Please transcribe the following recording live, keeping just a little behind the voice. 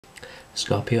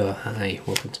Scorpio, hi,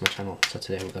 welcome to my channel. So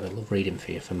today we've got a love reading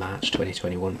for you for March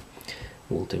 2021.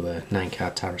 We'll do a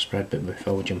 9-card tarot spread, but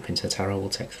before we jump into tarot we'll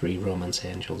take 3 romance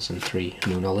angels and 3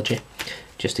 moonology,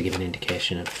 just to give an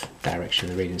indication of direction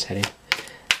the reading's heading.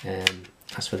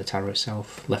 As for the tarot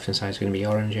itself, left hand side is going to be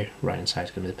your energy, right hand side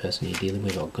is going to be the person you're dealing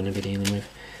with or going to be dealing with,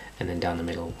 and then down the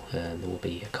middle there will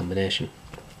be a combination.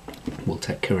 We'll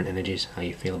take current energies, how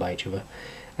you feel about each other,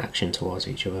 action towards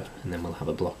each other, and then we'll have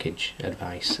a blockage,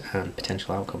 advice and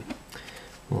potential outcome.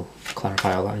 We'll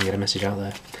clarify all that and get a message out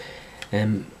there.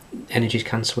 Energies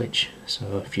can switch,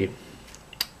 so if you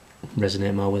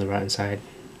resonate more with the right hand side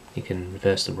you can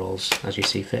reverse the roles as you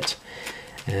see fit.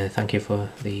 Thank you for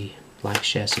the likes,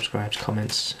 shares, subscribes,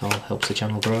 comments, all helps the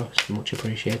channel grow, it's much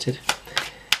appreciated.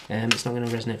 It's not going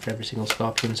to resonate for every single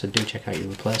Scorpion, so do check out your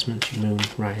replacements, your moon,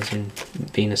 rising,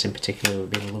 Venus in particular would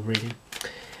be a love reading.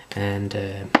 And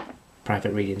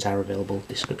private readings are available,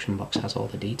 description box has all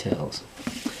the details.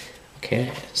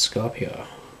 Okay, Scorpio,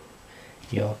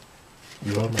 your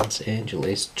romance angel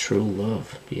is true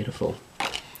love. Beautiful.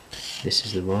 This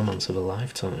is the romance of a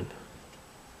lifetime.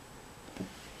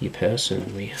 Your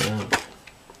person, we have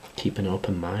keep an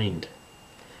open mind.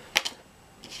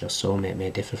 Your soulmate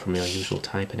may differ from your usual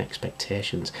type and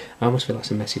expectations. I almost feel that's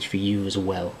a message for you as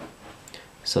well.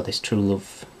 So this true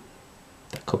love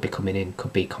that could be coming in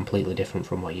could be completely different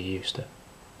from what you're used to.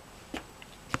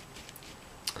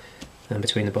 And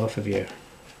between the both of you,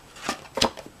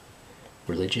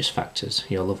 religious factors.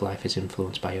 Your love life is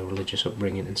influenced by your religious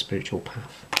upbringing and spiritual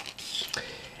path.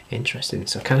 Interesting.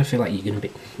 So I kind of feel like you're going to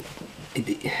be...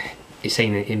 It's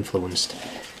saying influenced.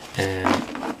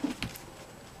 I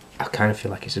kind of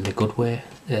feel like it's in a good way.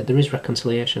 There is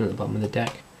reconciliation at the bottom of the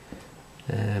deck.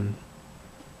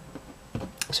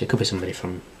 So it could be somebody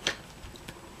from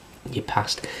your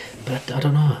past. But I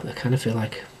don't know. I kind of feel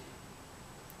like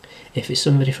if it's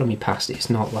somebody from your past, it's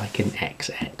not like an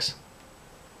ex-ex.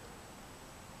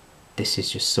 This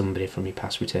is just somebody from your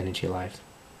past returning to your life.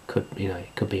 Could, you know,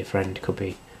 it could be a friend, could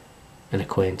be an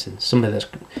acquaintance, somebody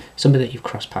that you've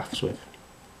crossed paths with.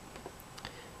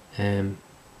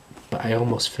 But I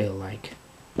almost feel like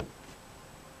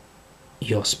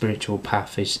your spiritual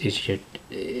path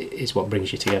is what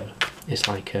brings you together. It's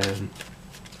like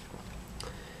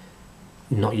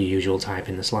not your usual type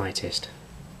in the slightest,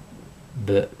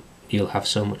 but you'll have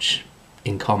so much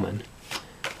in common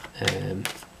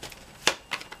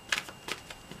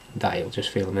that it'll just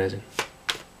feel amazing.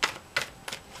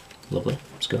 Lovely,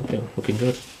 Scorpio, looking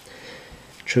good.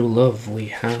 True love, we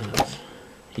have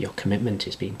your commitment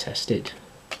is being tested.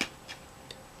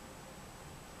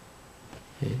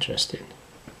 Interesting.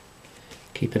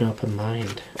 Keep an open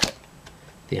mind.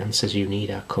 The answers you need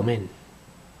are coming.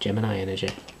 Gemini energy.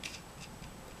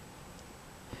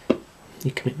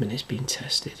 Your commitment is being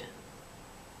tested.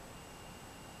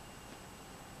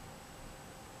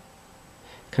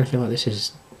 I kind of feel like this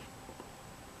is...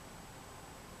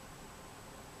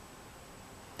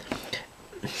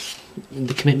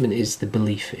 The commitment is the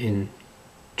belief in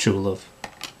true love.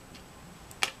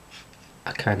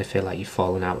 I kind of feel like you've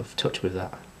fallen out of touch with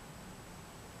that.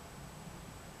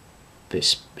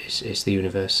 But it's the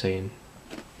universe saying,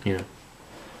 you know,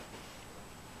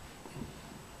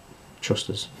 trust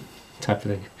us, type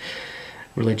of thing.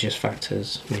 Religious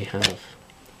factors, we have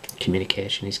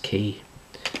communication is key.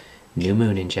 New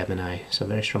moon in Gemini, so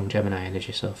very strong Gemini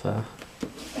energy so far.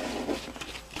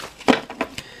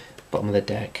 Bottom of the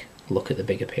deck, look at the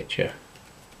bigger picture.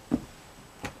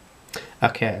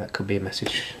 Okay, that could be a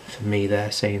message for me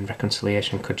there, saying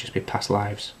reconciliation could just be past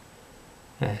lives.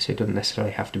 So it doesn't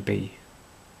necessarily have to be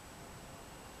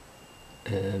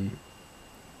and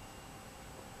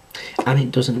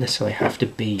it doesn't necessarily have to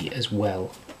be as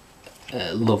well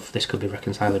love. This could be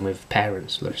reconciling with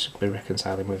parents, this could be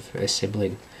reconciling with a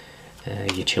sibling,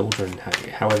 your children,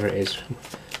 however it is,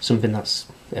 something that's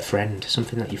a friend,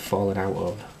 something that you've fallen out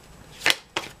over.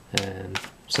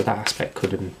 So that aspect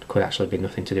could actually be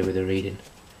nothing to do with the reading.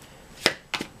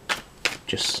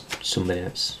 Just somebody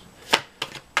that's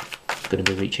going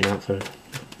to be reaching out for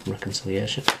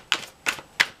reconciliation.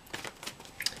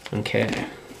 Okay,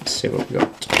 let's see what we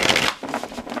got.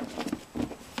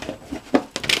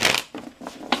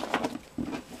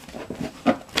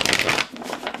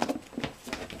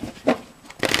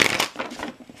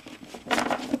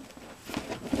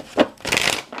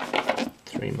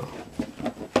 Three more.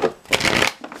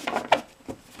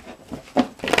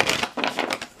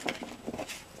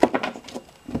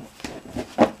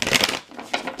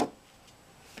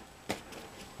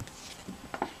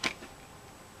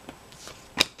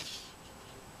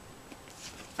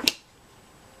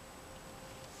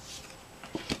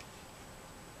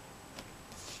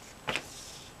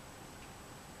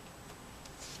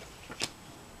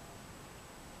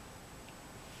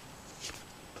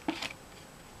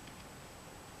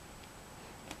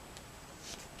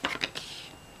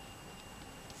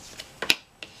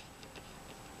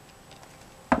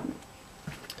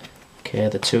 Okay,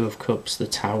 the Two of Cups, the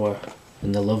Tower,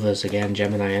 and the Lovers again,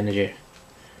 Gemini energy.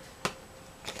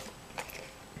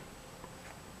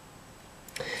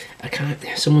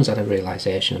 Someone's had a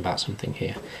realisation about something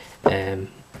here.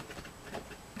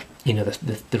 You know,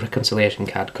 the reconciliation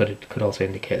card could also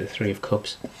indicate the Three of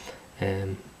Cups.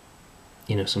 You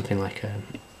know, something like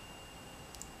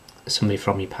somebody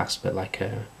from your past, but like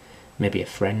maybe a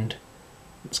friend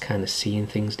that's kind of seeing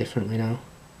things differently now.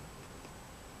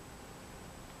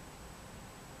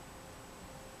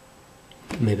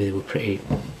 Maybe they were pretty,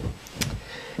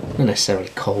 not necessarily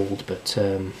cold, but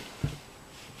I'm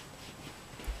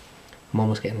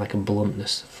almost getting like a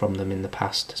bluntness from them in the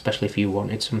past, especially if you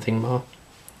wanted something more.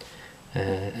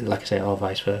 Like I say, or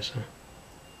vice versa.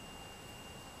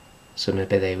 So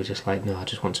maybe they were just like, no, I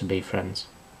just want to be friends.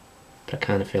 But I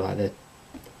kind of feel like there's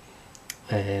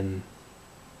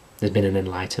been an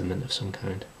enlightenment of some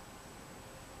kind.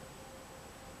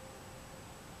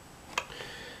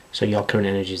 So your current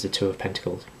energy is the Two of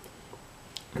Pentacles.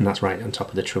 And that's right on top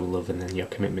of the true love, and then your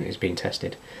commitment is being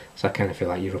tested. So I kind of feel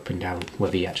like you're up and down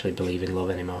whether you actually believe in love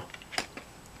anymore.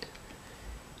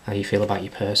 How you feel about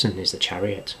your person is the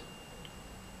Chariot.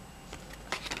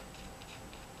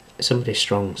 Somebody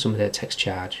strong, somebody that takes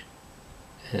charge,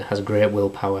 has great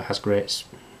willpower, has great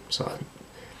sort of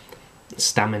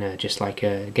stamina, just like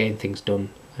getting things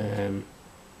done.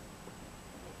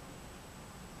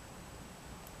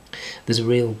 There's a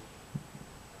real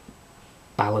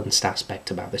balanced aspect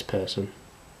about this person.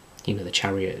 You know, the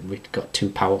Chariot, we've got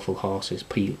two powerful horses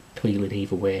peeling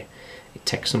either way. It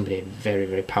takes somebody very,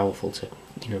 very powerful to,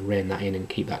 you know, rein that in and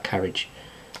keep that carriage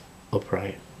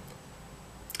upright.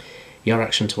 Your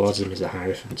action towards them is the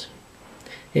Hierophant.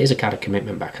 It is a card of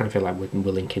commitment, but I kind of feel like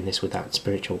we're linking this with that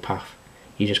spiritual path.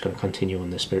 You're just going to continue on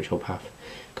the spiritual path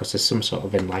because there's some sort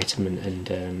of enlightenment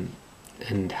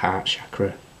and heart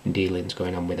chakra dealings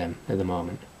going on with them at the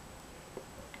moment.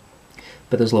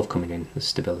 But there's love coming in, there's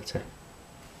stability.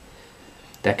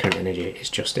 Their current energy is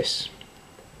Justice.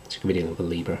 So you could be dealing with a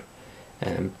Libra.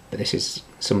 But this is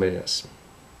somebody that's...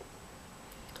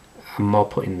 I'm more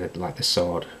putting the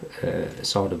sword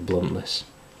of bluntness.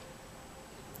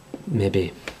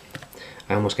 Maybe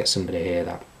I almost get somebody here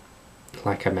that,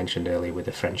 like I mentioned earlier with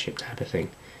the friendship type of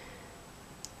thing,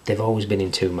 they've always been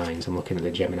in two minds. I'm looking at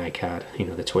the Gemini card, you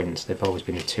know, the twins, they've always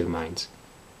been in two minds.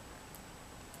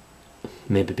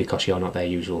 Maybe because you're not their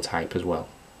usual type as well.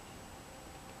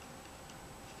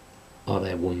 Or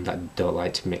they're one that don't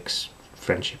like to mix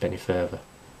friendship any further,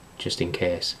 just in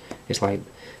case. It's like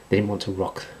they didn't want to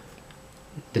rock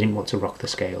the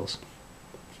scales.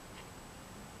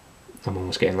 I'm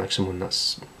almost getting like someone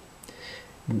that's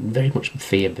very much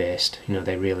fear-based. You know,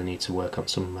 they really need to work on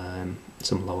some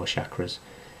lower chakras.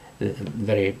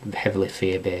 Very heavily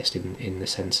fear-based in the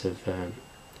sense of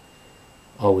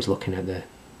always looking at the,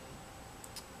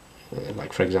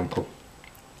 like for example,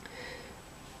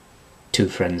 two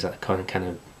friends that kind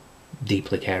of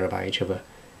deeply care about each other.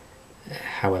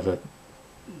 However,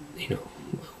 you know,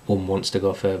 one wants to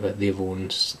go further, the other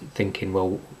one's thinking,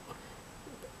 well,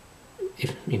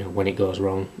 if, you know, when it goes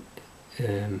wrong,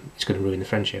 it's going to ruin the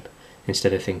friendship.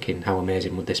 Instead of thinking, how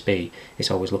amazing would this be,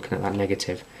 it's always looking at that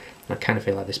negative. And I kind of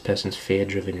feel like this person's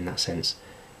fear-driven in that sense,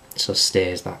 so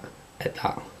stays at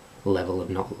that level of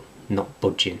not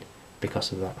budging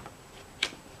because of that.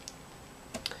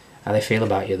 How they feel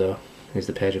about you though is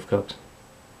the Page of Cups.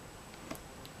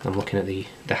 I'm looking at the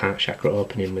heart chakra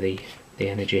opening with the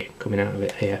energy coming out of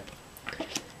it here.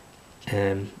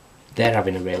 They're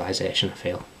having a realisation, I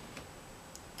feel,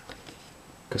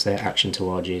 because their action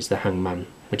towards you is the Hangman,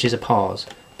 which is a pause,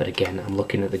 but again I'm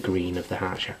looking at the green of the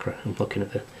heart chakra, I'm looking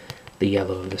at the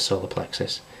yellow of the solar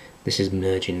plexus. This is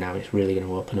merging now, it's really going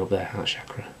to open up their heart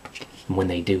chakra, and when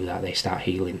they do that they start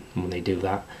healing, and when they do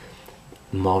that,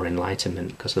 more enlightenment,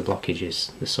 because the blockage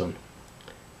is the sun.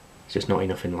 It's just not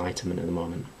enough enlightenment at the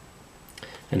moment.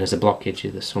 And as a blockage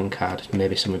of the Sun card,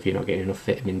 maybe some of you are not getting enough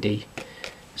vitamin D.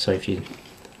 So if you,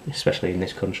 especially in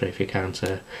this country, if you can't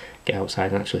get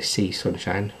outside and actually see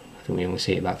sunshine, I think we only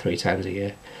see it about 3 times a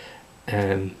year,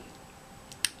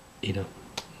 you know,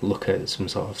 look at some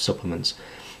sort of supplements,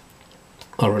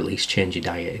 or at least change your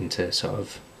diet into sort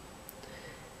of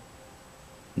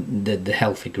the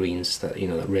healthy greens that, you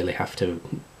know, that really have to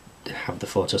have the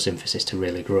photosynthesis to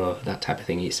really grow, that type of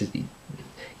thing. It's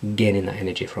gaining that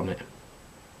energy from it.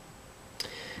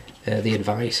 The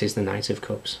advice is the Knight of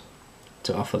Cups,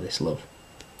 to offer this love.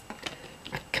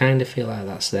 I kind of feel like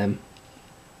that's them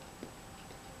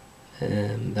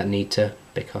that need to,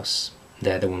 because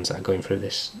they're the ones that are going through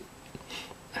this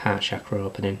heart chakra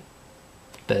opening.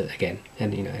 But again,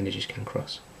 and you know, energies can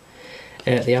cross.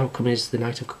 The outcome is the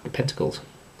Knight of Pentacles.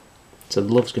 So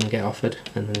the love's going to get offered,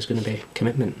 and then there's going to be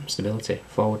commitment, stability,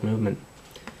 forward movement,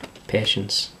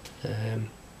 patience. You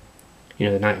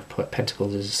know, the Knight of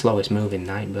Pentacles is the slowest moving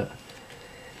knight, but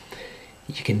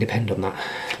you can depend on that.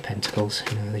 Pentacles,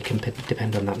 you know, they can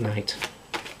depend on that knight.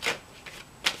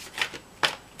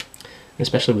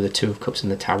 Especially with the Two of Cups in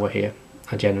the Tower here,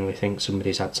 I generally think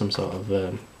somebody's had some sort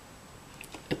of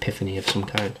epiphany of some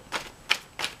kind.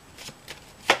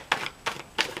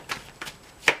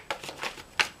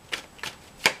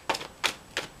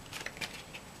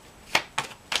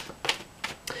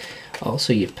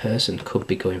 Also, your person could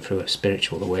be going through a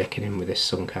spiritual awakening with this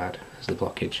Sun card as the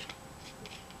blockage.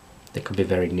 They could be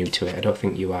very new to it. I don't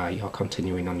think you are. You're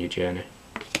continuing on your journey.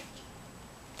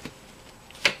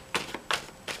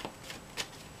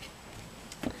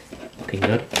 Looking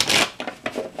good.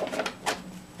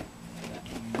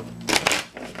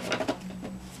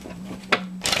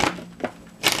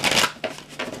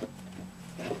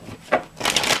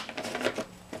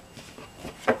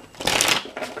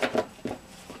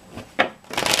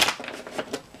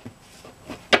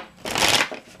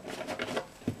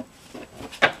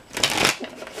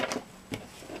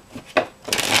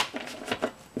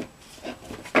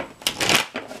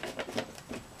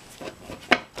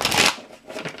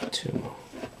 Two more.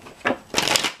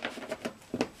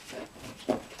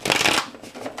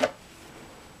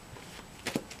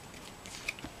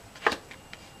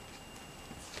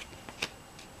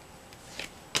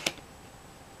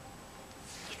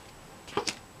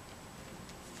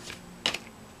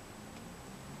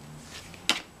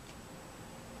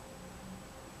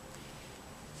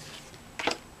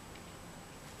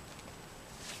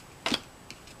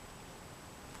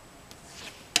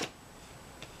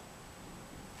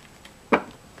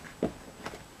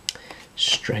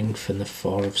 Strength and the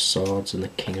Four of Swords and the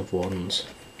King of Wands.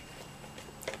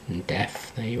 And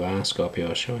Death, there you are,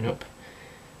 Scorpio, showing up.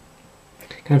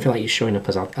 Kind of feel like you're showing up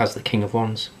as the King of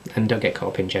Wands. And don't get caught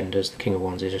up in genders. The King of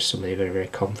Wands is just somebody very, very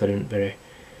confident, very,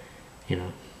 you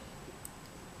know,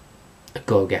 a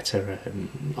go-getter,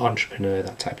 an entrepreneur,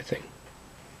 that type of thing.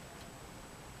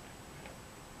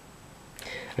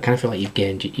 I kind of feel like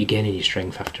you're gaining your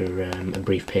strength after a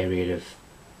brief period of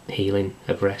healing,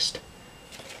 of rest.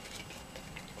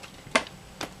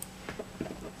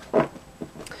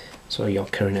 So your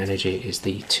current energy is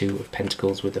the Two of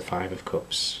Pentacles with the Five of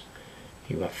Cups.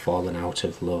 You have fallen out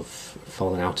of love,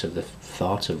 fallen out of the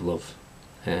thought of love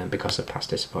because of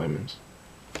past disappointments.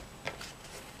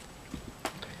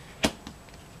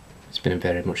 It's been a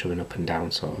very much of an up and down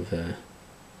sort of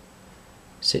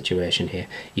situation here.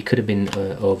 You could have been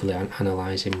overly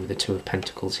analysing with the Two of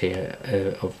Pentacles here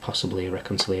of possibly a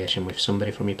reconciliation with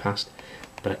somebody from your past,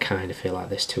 but I kind of feel like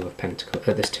this Two of Pentacles,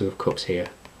 this Two of Cups here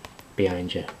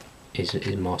behind you is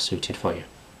more suited for you.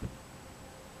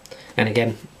 And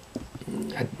again,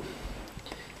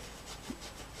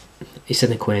 it's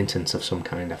an acquaintance of some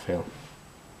kind, I feel.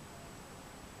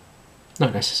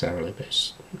 Not necessarily, but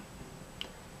it's,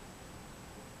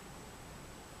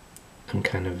 I'm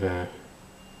kind of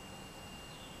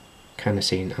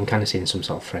seeing some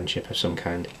sort of friendship of some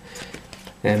kind.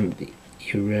 How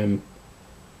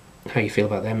you feel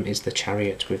about them is the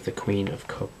Chariot with the Queen of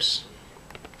Cups.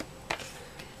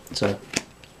 So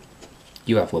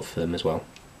you have love for them as well,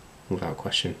 without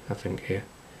question, I think, here.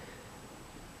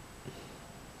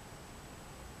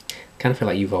 Kind of feel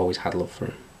like you've always had love for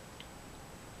them.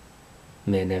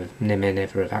 May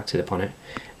never have acted upon it.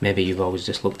 Maybe you've always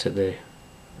just looked at it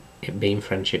being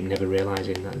friendship, never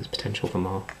realising that there's potential for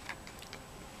more.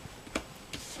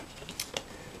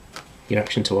 Your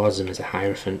action towards them is a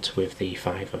Hierophant with the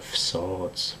Five of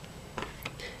Swords.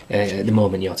 At the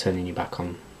moment you're turning your back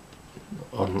on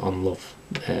love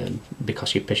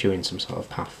because you're pursuing some sort of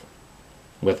path,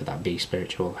 whether that be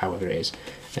spiritual, however it is.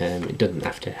 It doesn't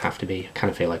have to be. I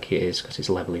kind of feel like it is, because it's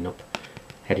levelling up,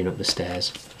 heading up the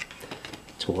stairs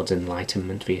towards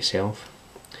enlightenment for yourself.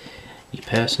 Your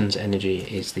person's energy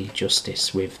is the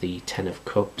Justice with the Ten of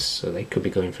Cups, so they could be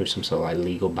going through some sort of like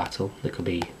legal battle. There could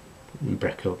be a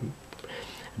breakdown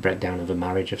of a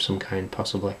marriage of some kind,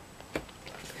 possibly.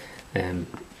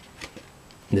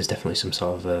 There's definitely some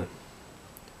sort of a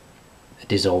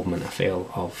dissolvement, I feel,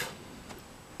 of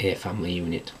a family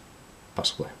unit,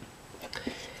 possibly.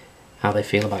 How they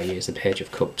feel about you is the Page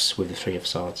of Cups with the Three of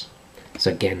Swords.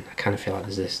 So again, I kind of feel like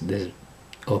there's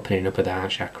opening up of the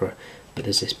heart chakra, but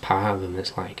there's this part of them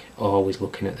that's like always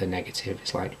looking at the negative.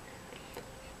 It's like,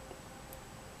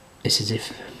 it's as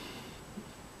if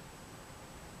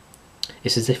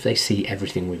they see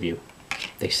everything with you.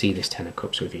 They see this Ten of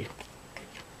Cups with you.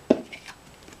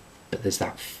 But there's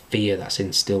that fear that's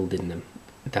instilled in them,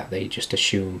 that they just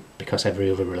assume, because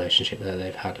every other relationship that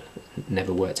they've had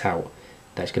never worked out,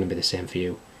 that's going to be the same for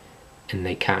you, and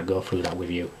they can't go through that with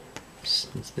you.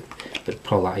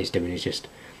 But all that is doing is just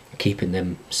keeping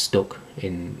them stuck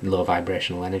in low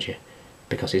vibrational energy,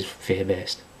 because it's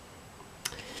fear-based.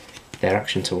 Their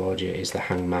action towards you is the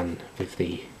Hangman with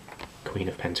the Queen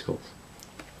of Pentacles.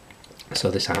 So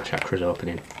this heart chakra is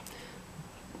opening.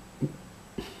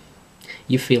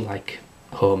 You feel like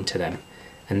home to them,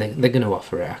 and they're going to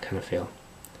offer it, I kind of feel.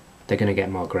 They're going to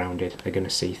get more grounded, they're going to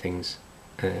see things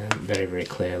very, very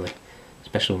clearly,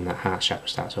 especially when that heart chakra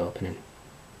starts opening.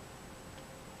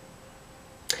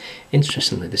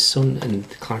 Interestingly, the Sun, and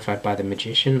clarified by the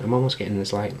Magician, I'm almost getting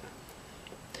this like,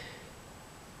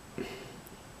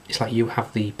 it's like you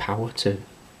have the power to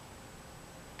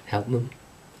help them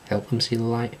see the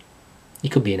light. You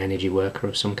could be an energy worker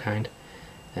of some kind,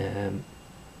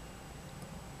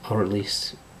 or at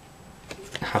least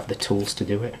have the tools to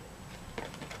do it.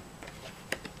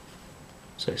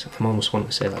 So I'm almost wanting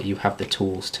to say like you have the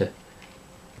tools to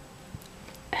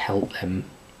help them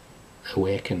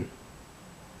awaken,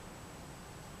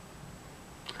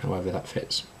 however that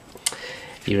fits.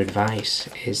 Your advice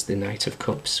is the Knight of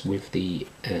Cups with the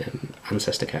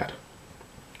Ancestor card.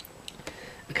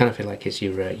 I kind of feel like it's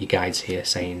your guides here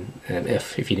saying,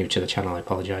 if you're new to the channel, I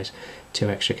apologise, 2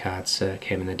 extra cards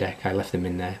came in the deck. I left them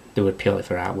in there. They were purely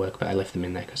for artwork, but I left them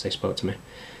in there because they spoke to me.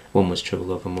 One was True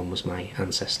Love and one was my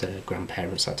ancestor,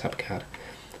 grandparents, that type of card.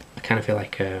 I kind of feel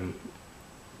like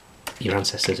your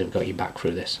ancestors have got you back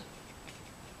through this.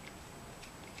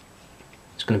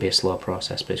 It's going to be a slow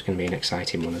process, but it's going to be an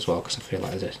exciting one as well, because I feel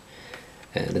like there's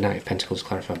the Knight of Pentacles is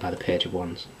clarified by the Page of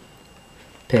Wands.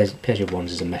 Page of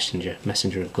Wands is a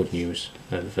messenger of good news,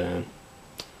 of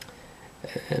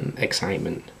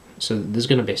excitement. So there's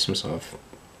going to be some sort of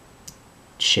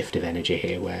shift of energy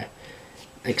here where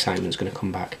excitement's going to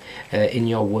come back. In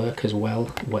your work as well,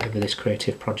 whatever this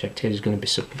creative project is going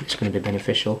to be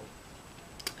beneficial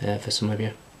for some of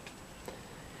you.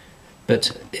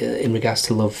 But in regards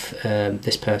to love,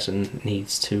 this person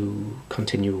needs to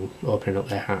continue opening up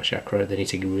their heart chakra. They need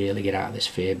to really get out of this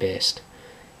fear-based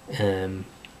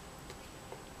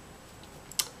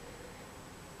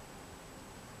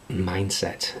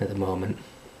mindset at the moment.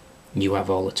 You have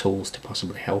all the tools to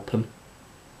possibly help them,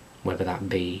 whether that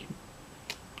be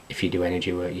if you do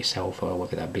energy work yourself, or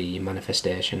whether that be your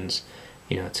manifestations,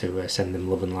 you know, to send them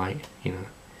love and light. You know,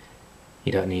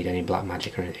 you don't need any black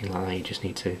magic or anything like that. You just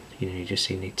need to, you just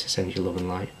need to send your love and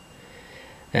light.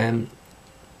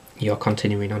 You're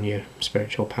continuing on your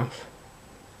spiritual path,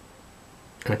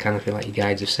 and I kind of feel like your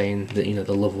guides are saying that, you know,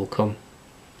 the love will come.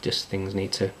 Just things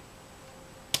need to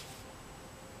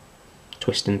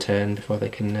twist and turn before they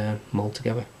can mold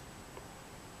together.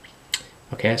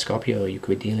 Okay, Scorpio, you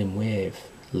could be dealing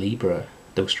with Libra,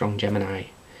 though strong Gemini,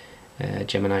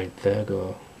 Gemini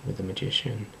Virgo with the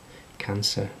Magician,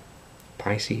 Cancer,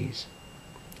 Pisces,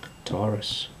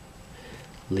 Taurus,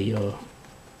 Leo,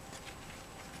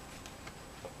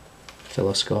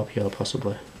 fellow Scorpio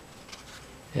possibly,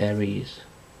 Aries,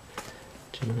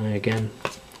 Gemini again.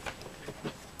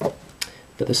 But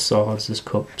there's swords, there's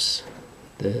cups,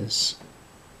 there's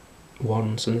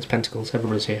wands, and there's pentacles.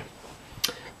 Everybody's here.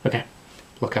 Okay,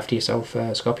 look after yourself,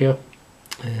 Scorpio.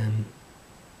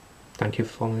 Thank you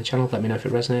for following the channel. Let me know if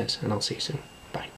it resonates, and I'll see you soon.